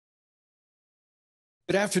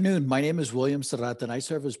Good afternoon. My name is William Serrata, and I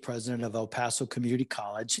serve as president of El Paso Community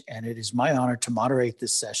College. And it is my honor to moderate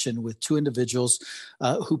this session with two individuals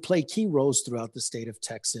who play key roles throughout the state of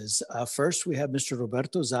Texas. First, we have Mr.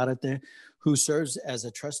 Roberto Zarate, who serves as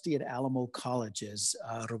a trustee at Alamo Colleges.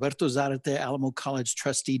 Roberto Zarate, Alamo College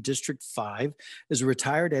Trustee, District 5, is a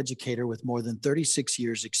retired educator with more than 36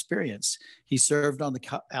 years experience. He served on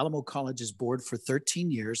the Alamo College's board for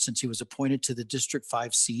 13 years since he was appointed to the District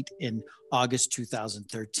 5 seat in August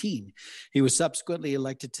 2013. He was subsequently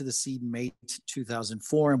elected to the seat in May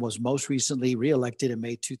 2004 and was most recently reelected in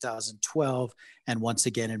May 2012 and once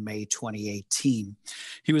again in May 2018.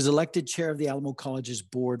 He was elected chair of the Alamo College's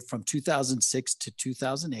board from 2006 to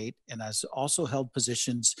 2008 and has also held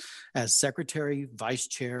positions as secretary, vice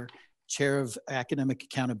chair, chair of academic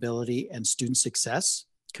accountability and student success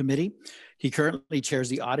committee. He currently chairs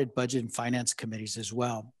the audit, budget, and finance committees as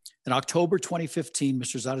well. In October 2015,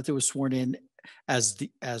 Mr. Zarate was sworn in as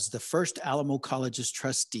the first Alamo College's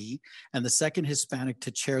trustee and the second Hispanic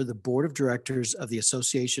to chair the board of directors of the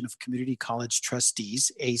Association of Community College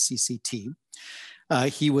Trustees, ACCT.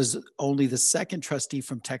 He was only the second trustee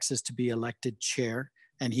from Texas to be elected chair,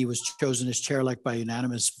 and he was chosen as chair-elect by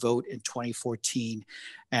unanimous vote in 2014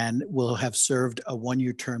 and will have served a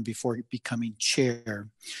one-year term before becoming chair.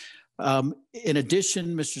 In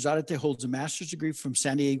addition, Mr. Zarate holds a master's degree from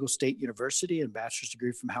San Diego State University and a bachelor's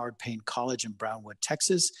degree from Howard Payne College in Brownwood,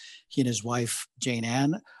 Texas. He and his wife, Jane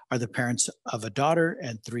Ann, are the parents of a daughter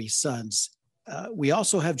and 3 sons. We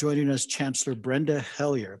also have joining us Chancellor Brenda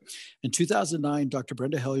Hellier. In 2009, Dr.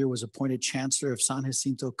 Brenda Hellier was appointed Chancellor of San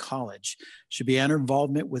Jacinto College. She began her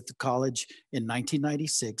involvement with the college in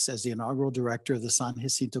 1996 as the inaugural director of the San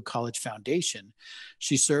Jacinto College Foundation.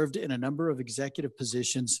 She served in a number of executive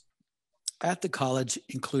positions at the college,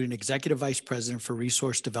 including Executive Vice President for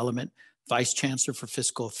Resource Development, Vice Chancellor for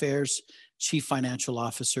Fiscal Affairs, Chief Financial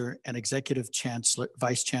Officer, and Executive Chancellor,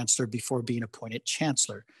 Vice Chancellor before being appointed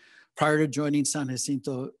Chancellor. Prior to joining San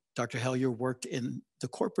Jacinto, Dr. Hellier worked in the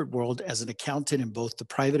corporate world as an accountant in both the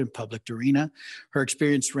private and public arena. Her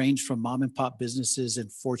experience ranged from mom and pop businesses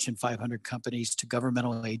and Fortune 500 companies to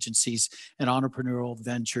governmental agencies and entrepreneurial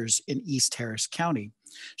ventures in East Harris County.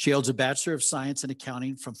 She holds a Bachelor of Science in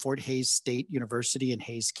Accounting from Fort Hays State University in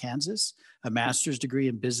Hays, Kansas, a master's degree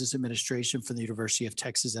in business administration from the University of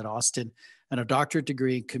Texas at Austin, and a doctorate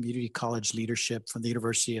degree in community college leadership from the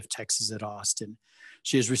University of Texas at Austin.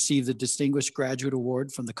 She has received the Distinguished Graduate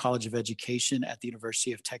Award from the College of Education at the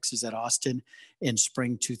University of Texas at Austin in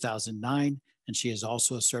spring 2009, and she is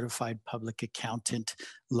also a certified public accountant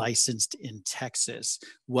licensed in Texas.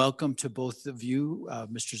 Welcome to both of you,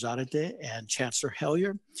 Mr. Zarate and Chancellor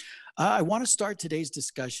Hellier. I want to start today's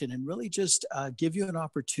discussion and really just give you an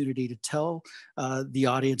opportunity to tell the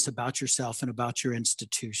audience about yourself and about your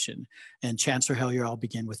institution. And Chancellor Hellier, I'll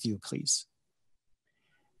begin with you, please.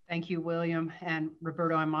 Thank you, William. And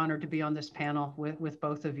Roberto, I'm honored to be on this panel with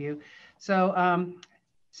both of you. So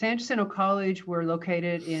San Jacinto College, we're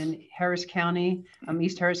located in Harris County,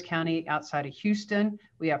 East Harris County, outside of Houston.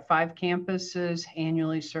 We have 5 campuses,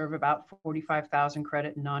 annually serve about 45,000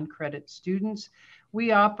 credit and non-credit students.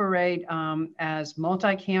 We operate as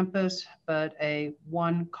multi-campus, but a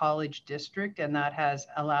one college district, and that has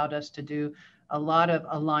allowed us to do a lot of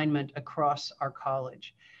alignment across our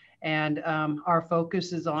college. And our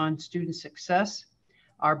focus is on student success.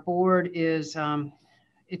 Our board is,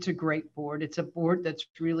 it's a great board. It's a board that's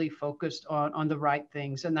really focused on the right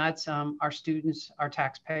things, and that's our students, our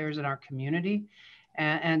taxpayers, and our community.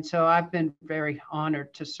 And so I've been very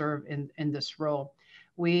honored to serve in this role.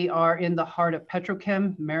 We are in the heart of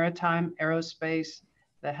petrochem, maritime, aerospace,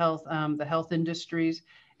 the health industries.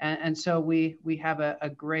 And so we have a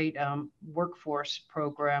great workforce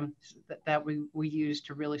program that we use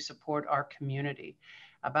to really support our community.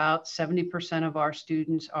 About 70% of our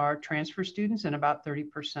students are transfer students and about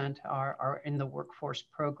 30% are in the workforce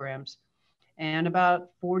programs. And about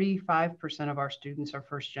 45% of our students are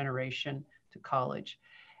first generation to college.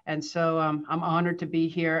 And so I'm honored to be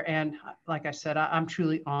here. And like I said, I'm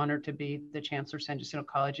truly honored to be the Chancellor of San Jacinto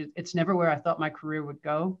College. It's never where I thought my career would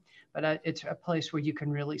go, but it's a place where you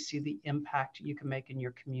can really see the impact you can make in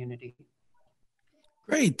your community.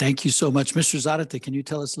 Great. Thank you so much. Mr. Zarate, can you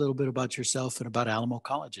tell us a little bit about yourself and about Alamo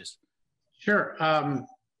Colleges? Sure.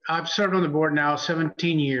 I've served on the board now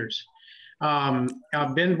 17 years.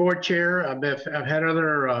 I've been board chair. I've had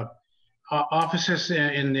other offices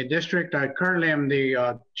in the district. I currently am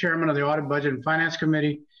the chairman of the Audit, Budget, and Finance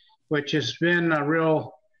Committee, which has been a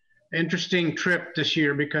real interesting trip this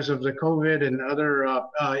year because of the COVID and other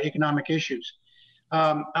economic issues.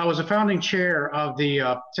 I was a founding chair of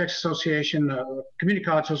the Texas Association, Community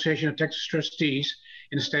College Association of Texas Trustees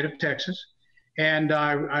in the state of Texas. And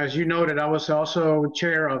as you noted, I was also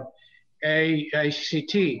chair of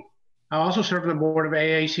AACT. I also served on the board of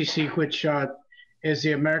AACC, which is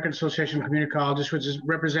the American Association of Community Colleges, which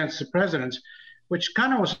represents the presidents, which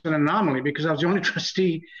kind of was an anomaly because I was the only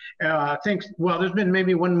trustee. I think, well, there's been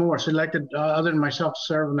maybe one more selected other than myself to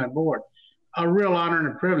serve on that board. A real honor and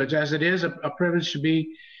a privilege, as it is a privilege to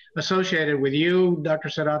be associated with you, Dr.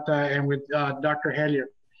 Sarata, and with Dr. Hellier.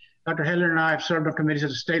 Dr. Hellier and I have served on committees at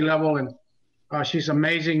the state level, and she's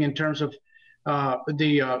amazing in terms of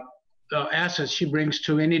the assets she brings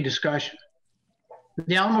to any discussion.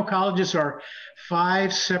 The Alamo colleges are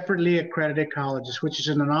 5 separately accredited colleges, which is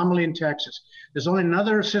an anomaly in Texas. There's only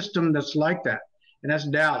another system that's like that, and that's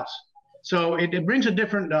Dallas. So it brings a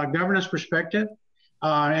different governance perspective.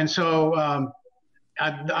 And so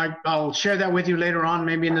I'll share that with you later on,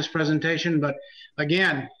 maybe in this presentation. But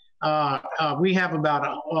again, we have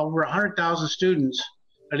about over 100,000 students,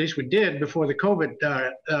 at least we did before the COVID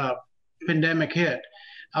pandemic hit.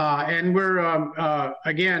 And we're,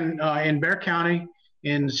 again, in Bexar County,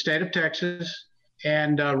 in the state of Texas,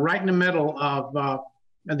 and right in the middle of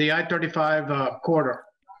the I-35 corridor.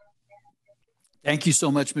 Thank you so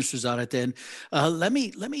much, Mr. Zarate. Let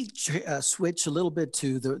me switch a little bit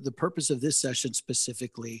to the purpose of this session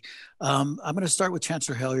specifically. I'm going to start with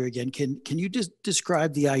Chancellor Hellier again. Can you just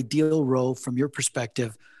describe the ideal role from your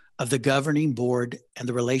perspective of the governing board and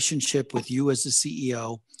the relationship with you as the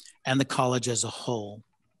CEO and the college as a whole?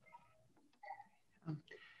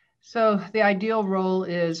 So the ideal role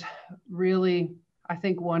is really, I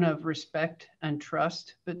think, one of respect and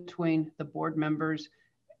trust between the board members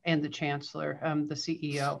and the chancellor, the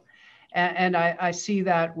CEO. And I see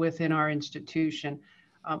that within our institution.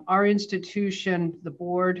 Our institution, the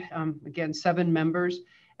board, again, 7 members,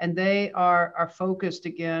 and they are focused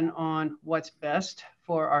again on what's best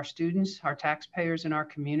for our students, our taxpayers, and our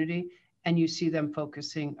community. And you see them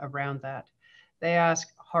focusing around that. They ask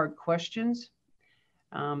hard questions.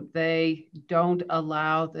 They don't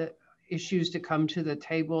allow the issues to come to the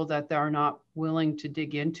table that they're not willing to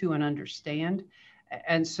dig into and understand.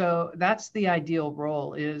 And so that's the ideal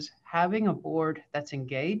role, is having a board that's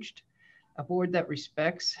engaged, a board that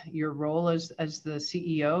respects your role as the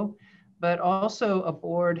CEO, but also a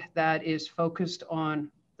board that is focused on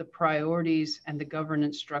the priorities and the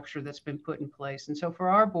governance structure that's been put in place. And so for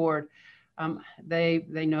our board, they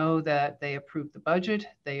know that they approve the budget,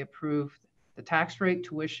 they approve the tax rate,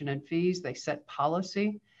 tuition and fees, they set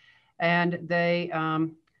policy, and they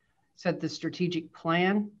set the strategic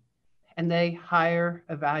plan, and they hire,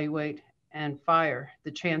 evaluate, and fire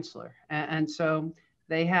the chancellor. And so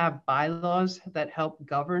they have bylaws that help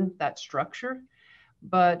govern that structure,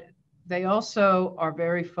 but they also are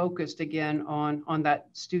very focused again on that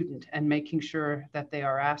student and making sure that they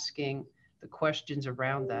are asking the questions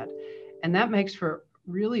around that. And that makes for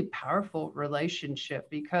really powerful relationship,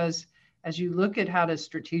 because as you look at how to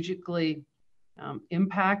strategically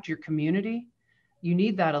impact your community, you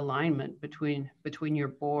need that alignment between your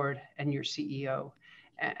board and your CEO.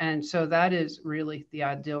 And so that is really the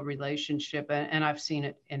ideal relationship, and I've seen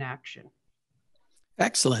it in action.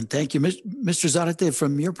 Excellent. Thank you. Mr. Zarate,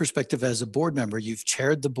 from your perspective as a board member, you've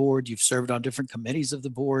chaired the board, you've served on different committees of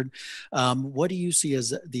the board. What do you see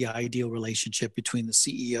as the ideal relationship between the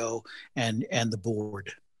CEO and the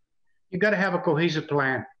board? You've got to have a cohesive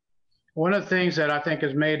plan. One of the things that I think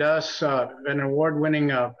has made us an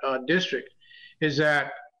award-winning district is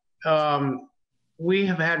that we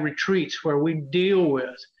have had retreats where we deal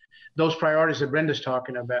with those priorities that Brenda's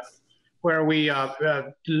talking about, where we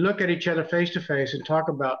look at each other face to face and talk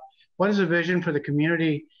about what is a vision for the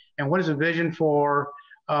community and what is a vision for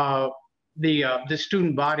the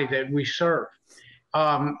student body that we serve.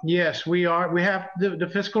 Yes, we have the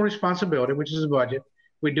fiscal responsibility, which is the budget.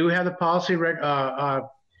 We do have the policy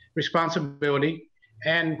responsibility,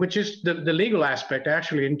 and which is the legal aspect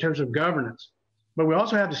actually in terms of governance. But we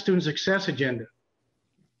also have the student success agenda.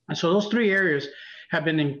 And so those 3 areas have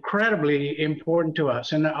been incredibly important to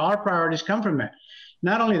us, and our priorities come from that.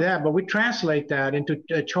 Not only that, but we translate that into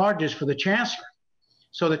charges for the chancellor.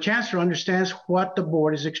 So the chancellor understands what the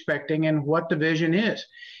board is expecting and what the vision is.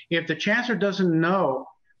 If the chancellor doesn't know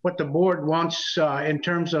what the board wants in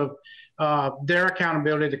terms of their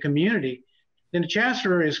accountability to the community, then the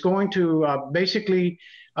chancellor is going to basically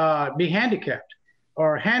be handicapped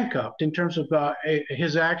or handcuffed in terms of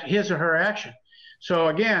his or her action. So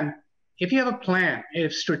again, if you have a plan,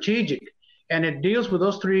 it's strategic, and it deals with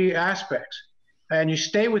those 3 aspects, and you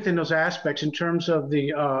stay within those aspects in terms of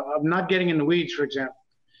the of not getting in the weeds, for example,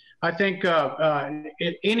 I think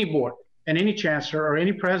any board and any chancellor or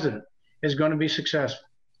any president is going to be successful.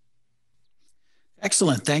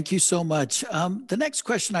 Excellent. Thank you so much. The next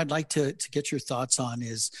question I'd like to get your thoughts on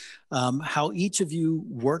is how each of you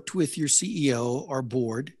worked with your CEO or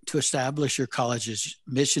board to establish your college's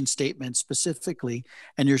mission statement specifically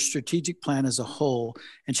and your strategic plan as a whole.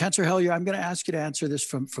 And Chancellor Hellyer, I'm going to ask you to answer this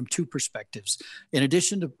from two perspectives. In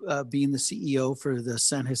addition to being the CEO for the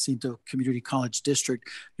San Jacinto Community College District,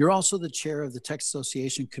 you're also the chair of the Texas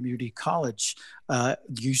Association Community College.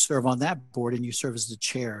 You serve on that board and you serve as the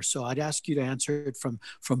chair. So I'd ask you to answer it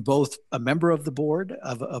from both a member of the board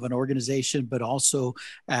of an organization, but also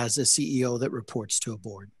as a CEO that reports to a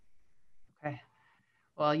board. Okay.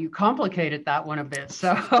 Well, you complicated that one a bit.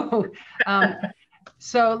 So,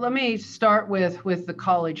 so let me start with the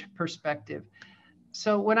college perspective.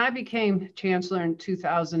 So when I became chancellor in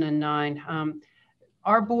 2009,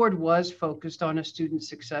 our board was focused on a student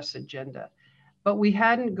success agenda, but we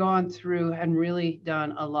hadn't gone through and really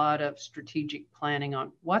done a lot of strategic planning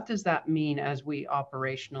on what does that mean as we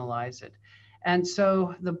operationalize it. And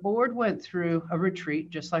so the board went through a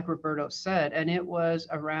retreat, just like Roberto said, and it was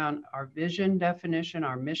around our vision definition,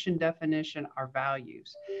 our mission definition, our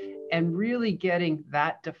values, and really getting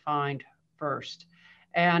that defined first.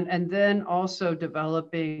 And then also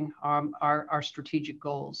developing our strategic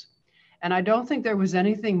goals. And I don't think there was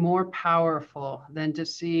anything more powerful than to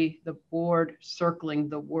see the board circling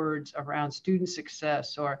the words around student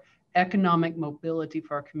success or economic mobility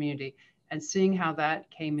for our community and seeing how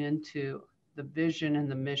that came into the vision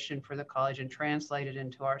and the mission for the college and translated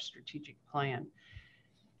into our strategic plan.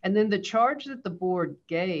 And then the charge that the board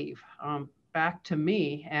gave back to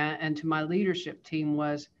me and to my leadership team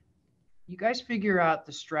was, you guys figure out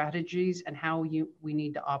the strategies and how we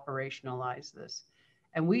need to operationalize this.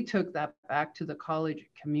 And we took that back to the college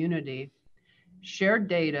community, shared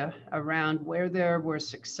data around where there were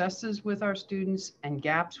successes with our students and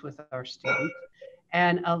gaps with our students,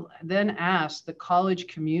 and then asked the college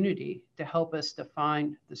community to help us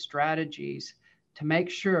define the strategies to make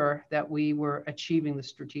sure that we were achieving the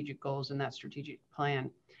strategic goals in that strategic plan.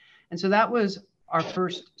 And so that was our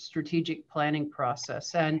first strategic planning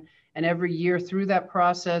process. And every year through that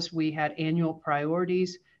process, we had annual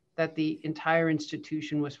priorities that the entire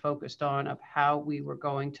institution was focused on of how we were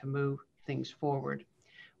going to move things forward,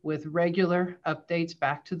 with regular updates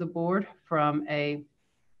back to the board from a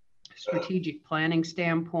strategic planning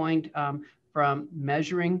standpoint, from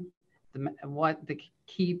measuring what the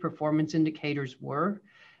key performance indicators were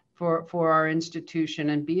for our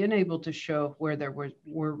institution and being able to show where there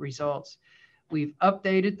were results. We've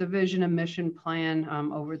updated the vision and mission plan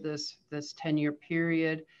over this 10-year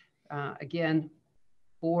period. Again,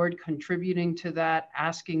 board contributing to that,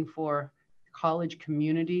 asking for college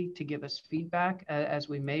community to give us feedback as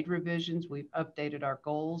we made revisions. We've updated our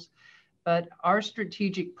goals, but our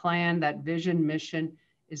strategic plan, that vision mission,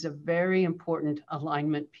 is a very important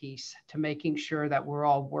alignment piece to making sure that we're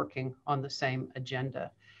all working on the same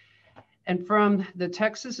agenda. And from the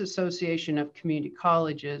Texas Association of Community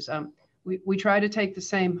Colleges, we try to take the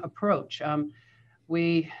same approach.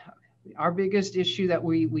 Our biggest issue that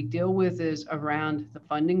we deal with is around the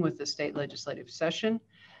funding with the state legislative session.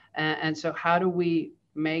 And so how do we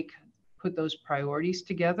put those priorities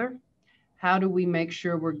together? How do we make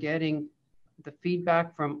sure we're getting the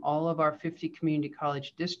feedback from all of our 50 community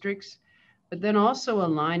college districts, but then also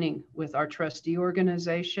aligning with our trustee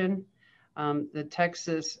organization, the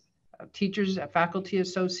Texas Teachers Faculty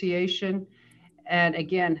Association, and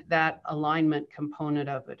again, that alignment component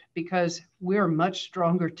of it, because we're much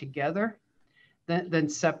stronger together than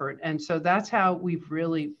separate. And so that's how we've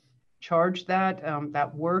really charged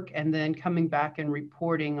that work, and then coming back and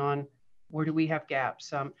reporting on where do we have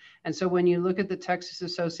gaps. And so when you look at the Texas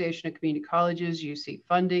Association of Community Colleges, you see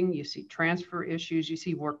funding, you see transfer issues, you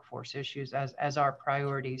see workforce issues as our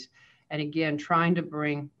priorities. And again, trying to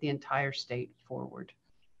bring the entire state forward.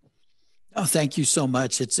 Oh, thank you so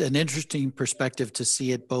much. It's an interesting perspective to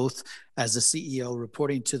see it both as a CEO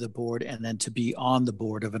reporting to the board and then to be on the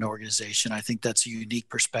board of an organization. I think that's a unique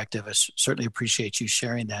perspective. I certainly appreciate you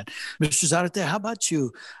sharing that. Mr. Zarate, how about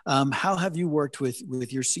you? How have you worked with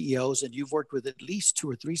your CEOs? And you've worked with at least 2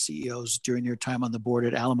 or 3 CEOs during your time on the board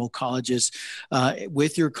at Alamo Colleges,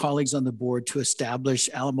 with your colleagues on the board to establish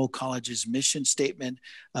Alamo College's mission statement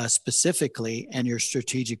specifically and your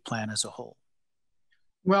strategic plan as a whole.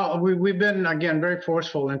 Well, we've been, again, very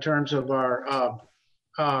forceful in terms of our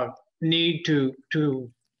need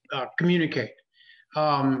to communicate.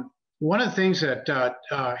 One of the things that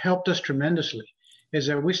helped us tremendously is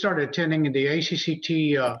that we started attending the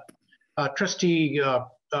ACCT trustee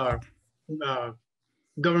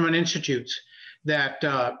government institutes that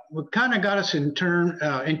kind of got us in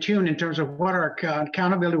tune in terms of what our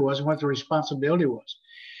accountability was and what the responsibility was.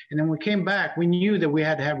 And then when we came back, we knew that we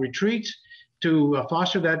had to have retreats to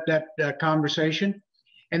foster that conversation.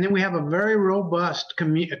 And then we have a very robust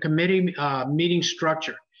committee meeting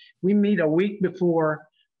structure. We meet a week before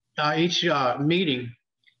each meeting,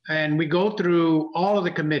 and we go through all of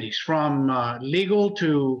the committees from legal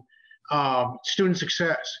to student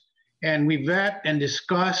success. And we vet and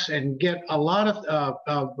discuss and get a lot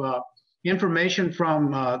of information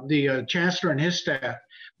from the chancellor and his staff.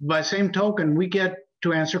 By the same token, we get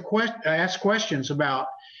to ask questions about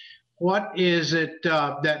what is it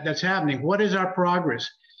that's happening? What is our progress?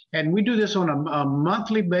 And we do this on a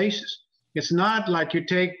monthly basis. It's not like you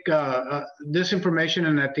take this information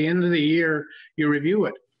and at the end of the year, you review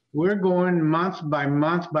it. We're going month by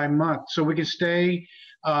month by month so we can stay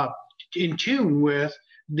in tune with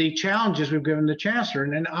the challenges we've given the chancellor.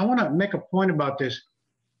 And I want to make a point about this.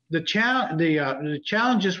 The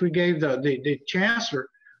challenges we gave the chancellor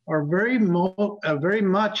are very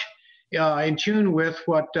much in tune with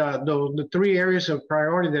what the three areas of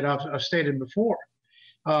priority that I've stated before.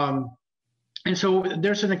 And so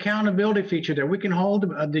there's an accountability feature there. We can hold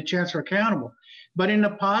the chancellor accountable, but in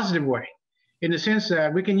a positive way, in the sense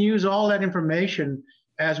that we can use all that information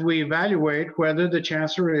as we evaluate whether the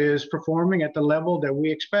chancellor is performing at the level that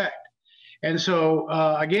we expect. And so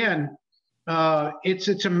again,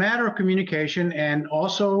 it's a matter of communication and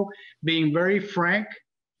also being very frank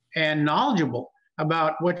and knowledgeable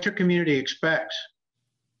about what your community expects.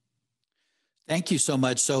 Thank you so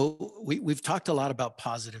much. So we've talked a lot about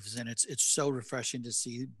positives, and it's so refreshing to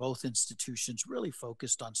see both institutions really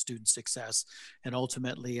focused on student success and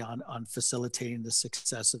ultimately on facilitating the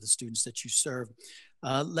success of the students that you serve.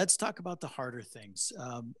 Let's talk about the harder things.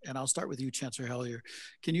 And I'll start with you, Chancellor Hellier.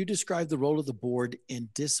 Can you describe the role of the board in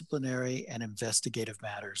disciplinary and investigative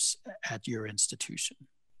matters at your institution?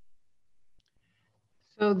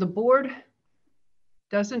 So the board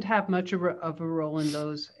doesn't have much of a role in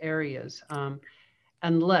those areas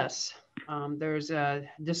unless there's a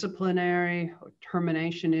disciplinary or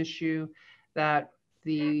termination issue that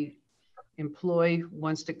the employee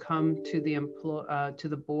wants to come to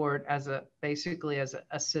the board as basically as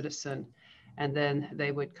a citizen, and then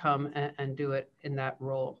they would come and do it in that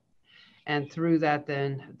role. And through that,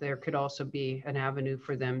 then there could also be an avenue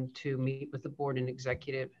for them to meet with the board in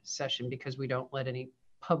executive session, because we don't let any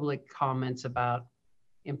public comments about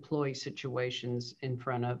employee situations in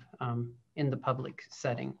front of in the public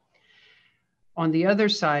setting. On the other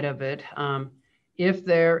side of it, if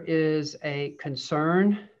there is a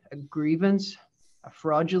concern, a grievance, a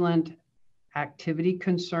fraudulent activity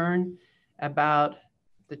concern about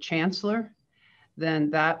the chancellor,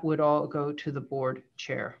 then that would all go to the board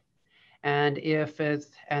chair. And if it's,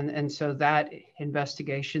 and so that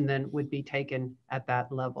investigation then would be taken at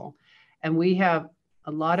that level. And we have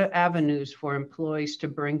a lot of avenues for employees to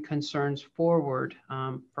bring concerns forward,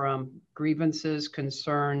 from grievances,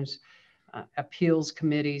 concerns, appeals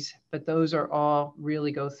committees, but those are all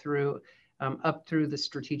really go through up through the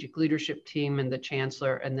strategic leadership team and the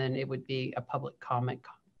chancellor, and then it would be a public comment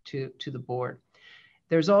to the board.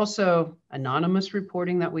 There's also anonymous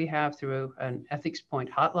reporting that we have through an ethics point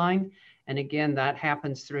hotline. And again, that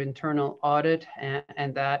happens through internal audit,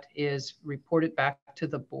 and that is reported back to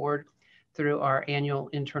the board through our annual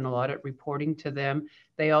internal audit reporting to them.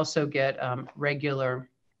 They also get regular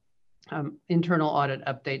internal audit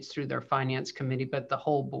updates through their finance committee, but the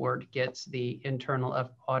whole board gets the internal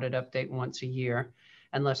audit update once a year,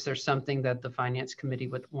 unless there's something that the finance committee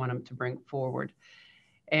would want them to bring forward.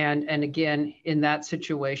 And again, in that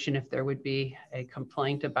situation, if there would be a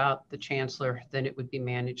complaint about the chancellor, then it would be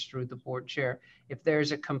managed through the board chair. If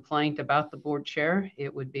there's a complaint about the board chair,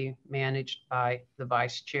 it would be managed by the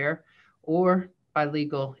vice chair or by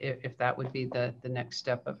legal, if that would be the next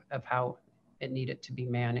step of how it needed to be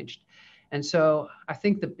managed. And so I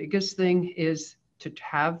think the biggest thing is to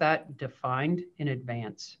have that defined in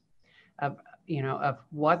advance of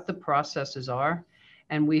what the processes are.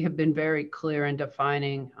 And we have been very clear in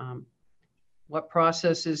defining what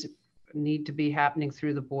processes need to be happening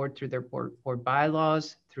through the board, through their board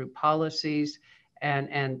bylaws, through policies,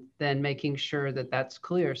 and then making sure that that's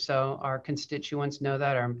clear. So our constituents know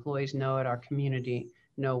that, our employees know it, our community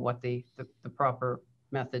know what the proper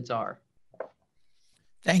methods are.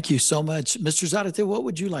 Thank you so much. Mr. Zarate, what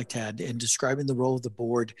would you like to add in describing the role of the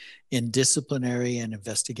board in disciplinary and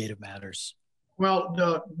investigative matters?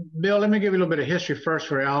 Well, Bill, let me give you a little bit of history first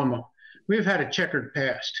for Alamo. We've had a checkered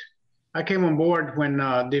past. I came on board when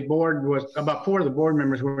the board was, about 4 of the board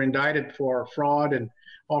members were indicted for fraud and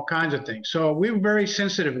all kinds of things. So we're very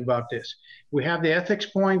sensitive about this. We have the ethics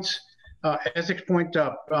point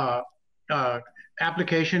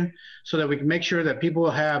application so that we can make sure that people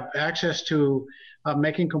have access to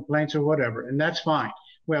making complaints or whatever, and that's fine.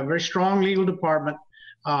 We have a very strong legal department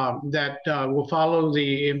that will follow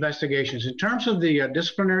the investigations. In terms of the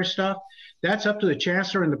disciplinary stuff, that's up to the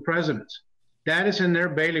chancellor and the presidents. That is in their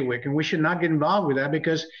bailiwick, and we should not get involved with that,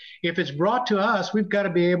 because if it's brought to us, we've got to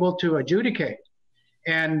be able to adjudicate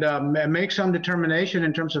and make some determination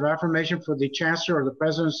in terms of affirmation for the chancellor or the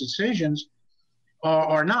president's decisions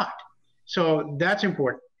or not. So that's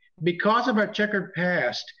important. Because of our checkered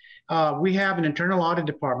past, we have an internal audit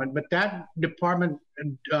department, but that department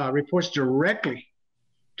reports directly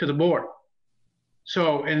to the board.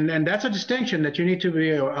 So, and that's a distinction that you need to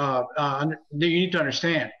be that you need to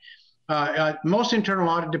understand. Most internal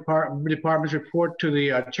audit departments report to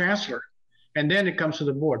the chancellor, and then it comes to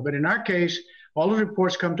the board. But in our case, all the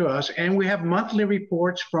reports come to us, and we have monthly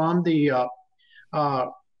reports from the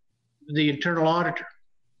internal auditor.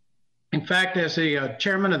 In fact, as the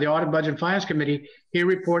chairman of the Audit, Budget, and Finance Committee, he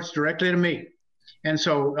reports directly to me. And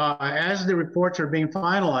so as the reports are being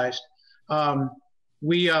finalized, I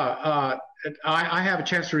have a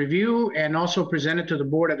chance to review and also present it to the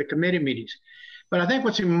board at the committee meetings. But I think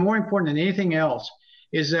what's even more important than anything else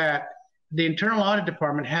is that the internal audit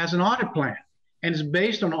department has an audit plan, and it's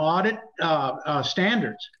based on audit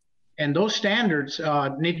standards. And those standards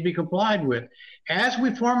need to be complied with. As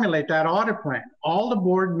we formulate that audit plan, all the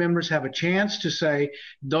board members have a chance to say,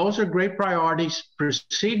 those are great priorities,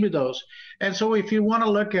 proceed with those. And so if you want to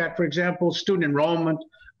look at, for example, student enrollment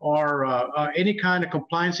or any kind of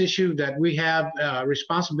compliance issue that we have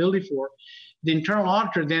responsibility for, the internal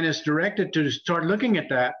auditor then is directed to start looking at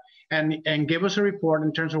that and give us a report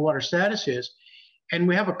in terms of what our status is. And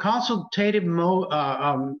we have a consultative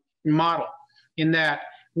model in that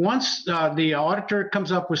once the auditor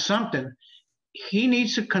comes up with something, he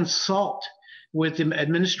needs to consult with the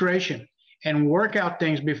administration and work out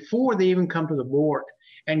things before they even come to the board,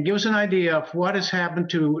 and give us an idea of what has happened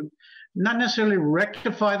to not necessarily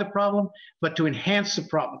rectify the problem, but to enhance the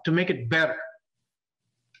problem, to make it better.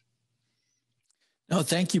 No,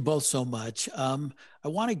 thank you both so much. I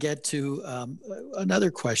want to get to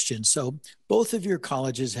another question. So both of your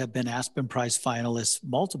colleges have been Aspen Prize finalists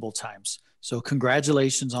multiple times. So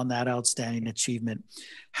congratulations on that outstanding achievement.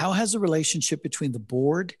 How has the relationship between the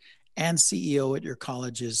board and CEO at your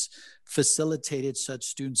colleges facilitated such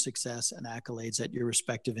student success and accolades at your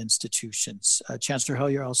respective institutions? Chancellor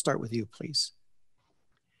Hellyer, I'll start with you, please.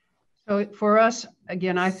 So for us,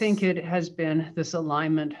 again, I think it has been this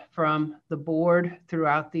alignment from the board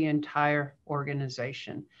throughout the entire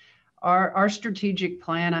organization. Our strategic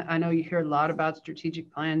plan, I know you hear a lot about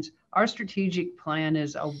strategic plans. Our strategic plan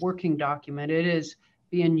is a working document. It is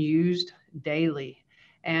being used daily,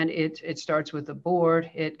 and it starts with the board.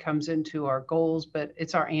 It comes into our goals, but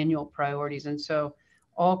it's our annual priorities. And so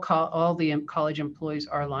all the college employees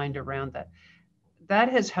are aligned around that. That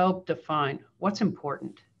has helped define what's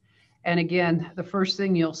important. And again, the first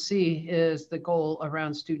thing you'll see is the goal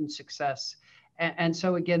around student success. And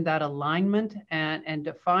so again, that alignment and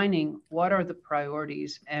defining what are the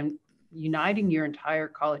priorities and uniting your entire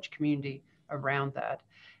college community around that,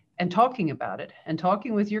 and talking about it and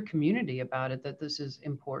talking with your community about it, that this is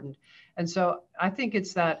important. And so I think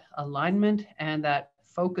it's that alignment and that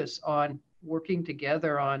focus on working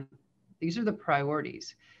together on these are the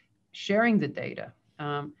priorities, sharing the data.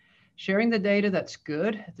 Sharing the data that's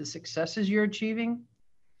good, the successes you're achieving,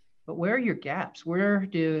 but where are your gaps? Where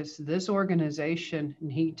does this organization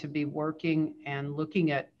need to be working and looking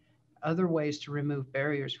at other ways to remove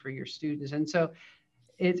barriers for your students? And so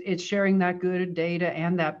it's sharing that good data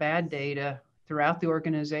and that bad data throughout the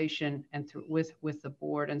organization and with the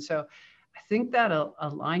board. And so I think that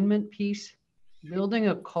alignment piece, building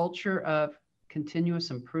a culture of continuous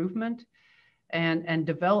improvement and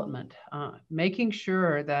development, making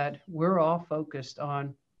sure that we're all focused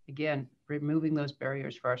on, again, removing those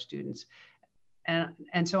barriers for our students. And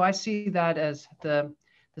so I see that as the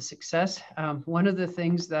success. One of the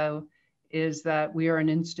things, though, is that we are an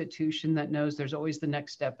institution that knows there's always the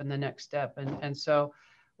next step and the next step. And so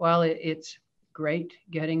while it's great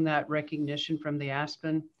getting that recognition from the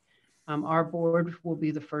Aspen, our board will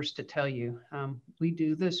be the first to tell you, we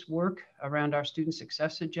do this work around our student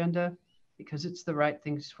success agenda because it's the right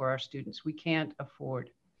things for our students. We can't afford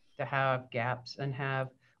to have gaps and have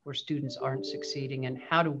where students aren't succeeding. And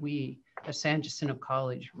how do we, as San Jacinto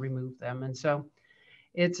College, remove them? And so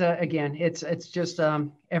it's, again, it's just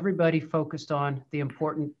everybody focused on the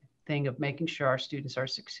important thing of making sure our students are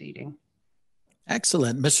succeeding.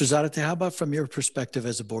 Excellent. Mr. Zarate, how about from your perspective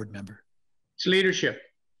as a board member? It's leadership,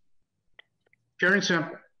 pure and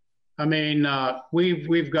simple. I mean,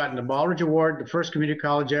 we've gotten the Baldrige Award, the first community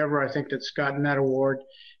college ever, I think, that's gotten that award.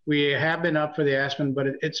 We have been up for the Aspen, but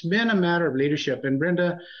it's been a matter of leadership. And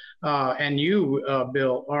Brenda and you,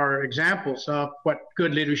 Bill, are examples of what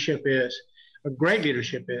good leadership is, what great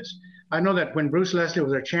leadership is. I know that when Bruce Leslie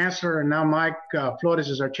was our chancellor and now Mike Flores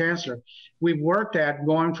is our chancellor, we've worked at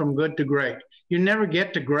going from good to great. You never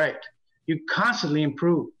get to great. You constantly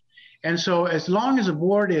improve. And so as long as the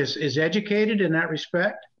board is educated in that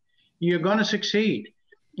respect, you're going to succeed.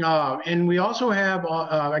 And we also have,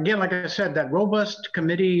 again, like I said, that robust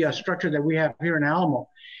committee structure that we have here in Alamo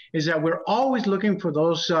is that we're always looking for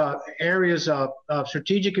those areas of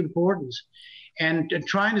strategic importance and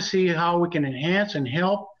trying to see how we can enhance and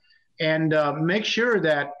help and make sure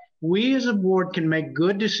that we as a board can make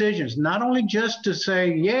good decisions, not only just to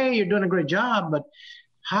say, yay, you're doing a great job, but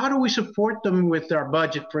how do we support them with our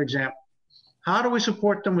budget, for example? How do we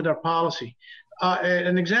support them with our policy?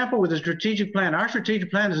 An example with a strategic plan. Our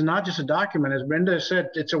strategic plan is not just a document, as Brenda said,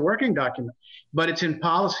 it's a working document, but it's in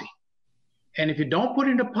policy. And if you don't put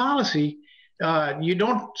it into policy,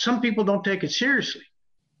 some people don't take it seriously,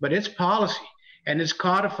 but it's policy and it's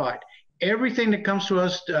codified. Everything that comes to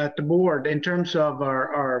us at the board in terms of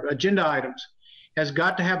our agenda items has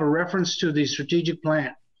got to have a reference to the strategic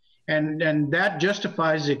plan. And that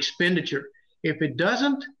justifies the expenditure. If it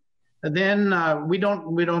doesn't, then we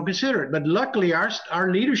don't consider it. But luckily,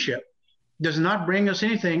 our leadership does not bring us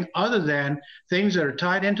anything other than things that are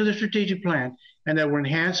tied into the strategic plan and that will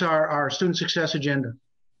enhance our student success agenda.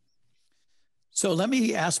 So let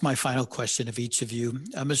me ask my final question of each of you.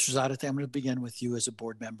 Mr. Zarate, I'm going to begin with you as a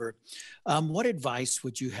board member. What advice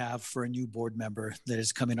would you have for a new board member that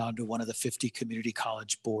is coming onto one of the 50 community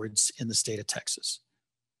college boards in the state of Texas?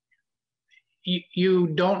 You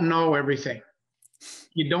don't know everything.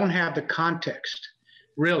 You don't have the context,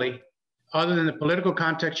 really, other than the political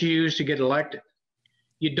context you use to get elected.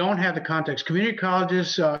 You don't have the context. Community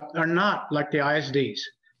colleges are not like the ISDs.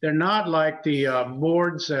 They're not like the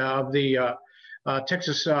boards of the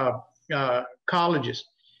Texas colleges.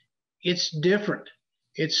 It's different.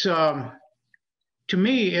 It's to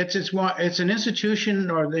me, it's an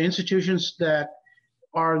institution, or the institutions that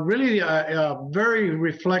are really very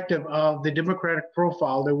reflective of the democratic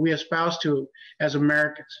profile that we espouse to as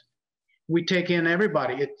Americans. We take in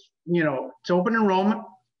everybody. It's open enrollment.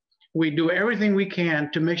 We do everything we can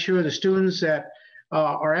to make sure the students that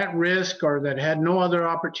are at risk or that had no other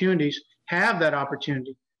opportunities have that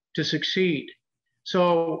opportunity to succeed.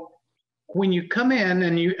 So when you come in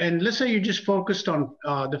and let's say you're just focused on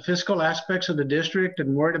the fiscal aspects of the district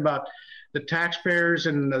and worried about the taxpayers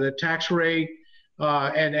and the tax rate,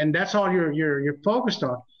 and that's all you're focused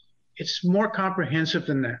on. It's more comprehensive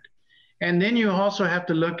than that. And then you also have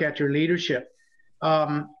to look at your leadership.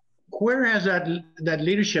 Where has that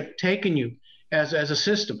leadership taken you as a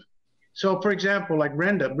system? So, for example, like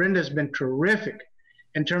Brenda's been terrific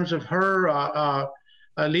in terms of her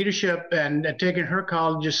leadership and taking her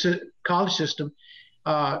college system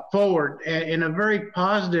forward in a very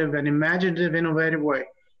positive and imaginative, innovative way.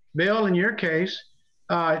 Bill, in your case,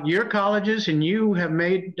 your colleges and you have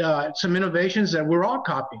made some innovations that we're all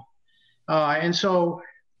copying. And so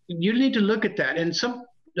you need to look at that. And some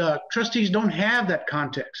trustees don't have that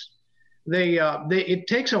context. It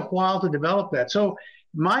takes a while to develop that. So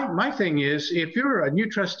my thing is, if you're a new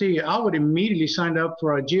trustee, I would immediately sign up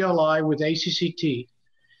for a GLI with ACCT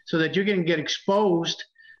so that you can get exposed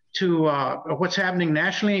to what's happening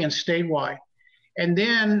nationally and statewide. And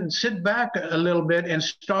then sit back a little bit and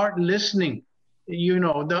start listening. In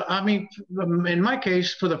my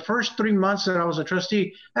case, for the first 3 months that I was a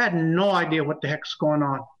trustee, I had no idea what the heck's going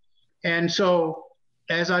on. And so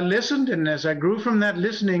as I listened and as I grew from that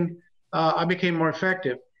listening, I became more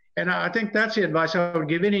effective. And I think that's the advice I would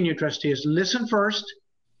give any new trustee is listen first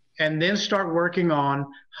and then start working on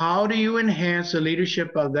how do you enhance the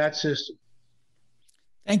leadership of that system.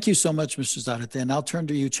 Thank you so much, Mr. Zarate. And I'll turn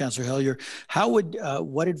to you, Chancellor Hillier.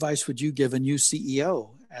 What advice would you give a new CEO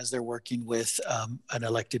as they're working with an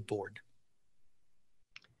elected board?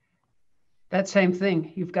 That same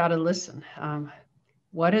thing. You've got to listen.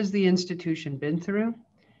 What has the institution been through?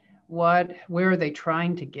 Where are they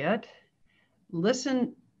trying to get?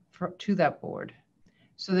 Listen to that board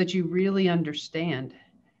so that you really understand,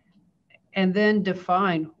 and then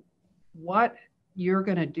define what you're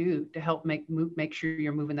going to do to help make sure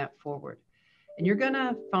you're moving that forward. And you're going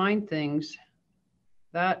to find things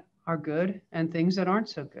that are good and things that aren't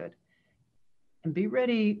so good. And be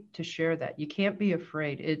ready to share that. You can't be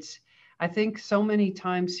afraid. I think so many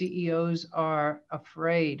times CEOs are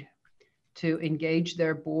afraid to engage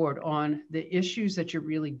their board on the issues that you're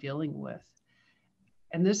really dealing with.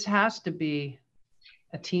 And this has to be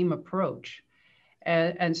a team approach.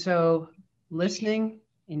 And so listening,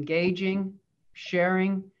 engaging,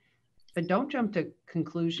 sharing, but don't jump to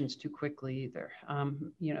conclusions too quickly either.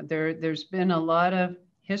 There's been a lot of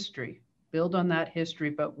history. Build on that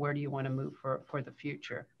history, but where do you want to move for the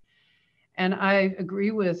future? And I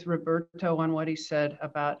agree with Roberto on what he said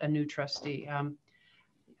about a new trustee.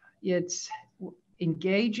 It's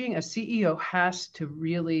engaging. A CEO has to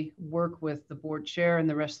really work with the board chair and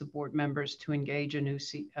the rest of the board members to engage a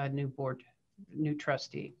new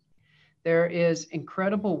trustee. There is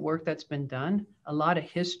incredible work that's been done, a lot of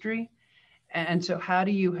history. And so how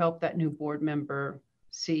do you help that new board member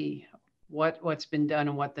see what's been done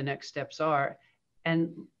and what the next steps are,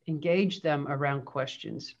 and engage them around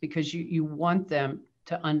questions, because you want them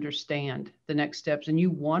to understand the next steps and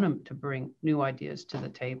you want them to bring new ideas to the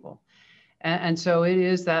table. And so it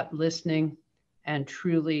is that listening and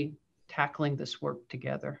truly tackling this work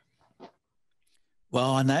together.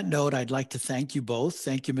 Well, on that note, I'd like to thank you both.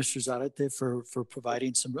 Thank you, Mr. Zarate, for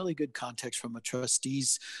providing some really good context from a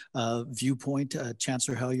trustee's viewpoint.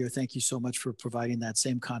 Chancellor Hellier, thank you so much for providing that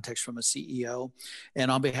same context from a CEO. And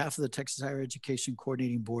on behalf of the Texas Higher Education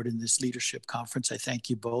Coordinating Board in this leadership conference, I thank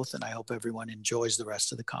you both, and I hope everyone enjoys the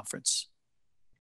rest of the conference.